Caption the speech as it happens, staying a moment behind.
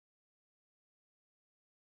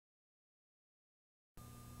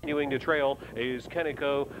Continuing to trail is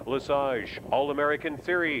Kenneco Lesage. All-American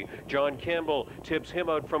Theory. John Campbell tips him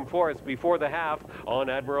out from fourth before the half on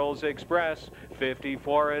Admirals Express.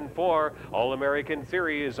 54-4. All-American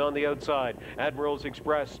Theory is on the outside. Admirals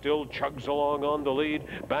Express still chugs along on the lead.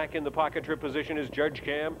 Back in the pocket trip position is Judge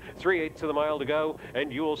Cam. 3/8 of the mile to go,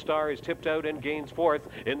 and Ewell Star is tipped out and gains fourth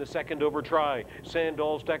in the second over try.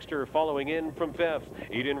 Sandals Dexter following in from fifth.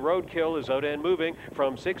 Eden Roadkill is out and moving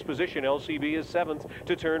from sixth position. LCB is seventh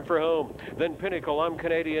to turn for home. Then Pinnacle, I'm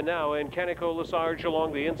Canadian Now, and Kenneco Lesage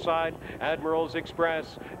along the inside. Admirals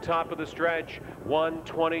Express, top of the stretch,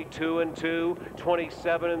 1:22-2,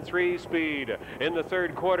 27-3 speed in the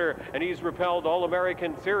third quarter, and he's repelled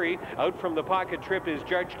All-American Theory. Out from the pocket trip is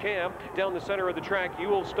Judge Cam. Down the center of the track,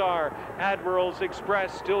 Ewell Star. Admirals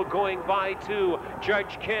Express still going by two.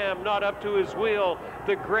 Judge Cam not up to his wheel.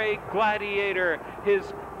 The Gray Gladiator,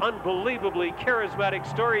 his unbelievably charismatic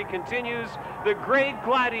story continues. The Gray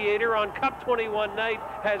Gladiator on Cup 21 night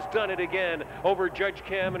has done it again over Judge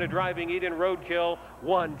Cam and a driving Eden Roadkill.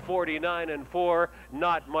 1:49-4.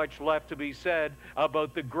 Not much left to be said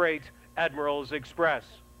about the great Admirals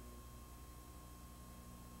Express.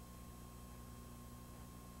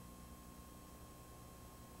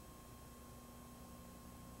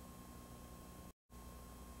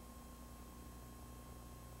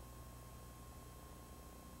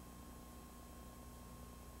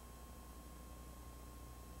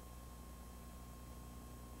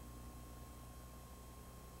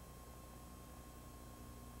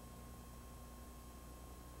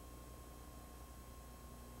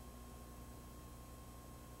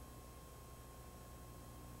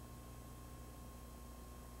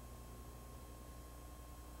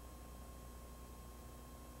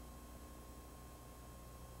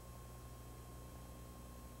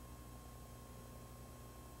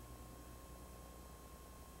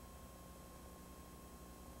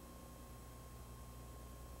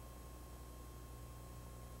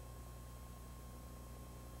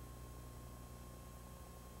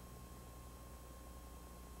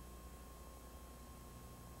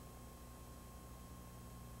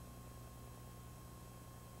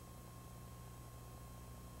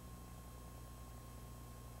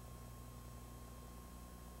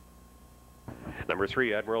 Number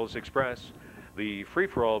 3, Admirals Express, the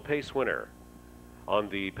free-for-all pace winner on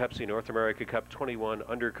the Pepsi North America Cup 21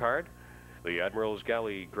 undercard. The Admirals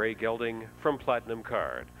Galley Gray Gelding from Platinum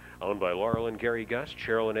Card, owned by Laurel and Gary Gust,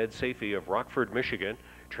 Cheryl and Ed Safey of Rockford, Michigan,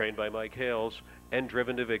 trained by Mike Hales, and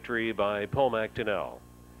driven to victory by Paul MacDonell.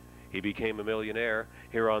 He became a millionaire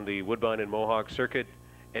here on the Woodbine and Mohawk circuit,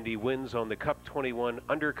 and he wins on the Cup 21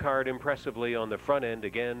 undercard impressively on the front end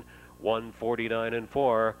again,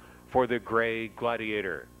 1:49-4 for the Gray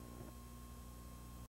Gladiator.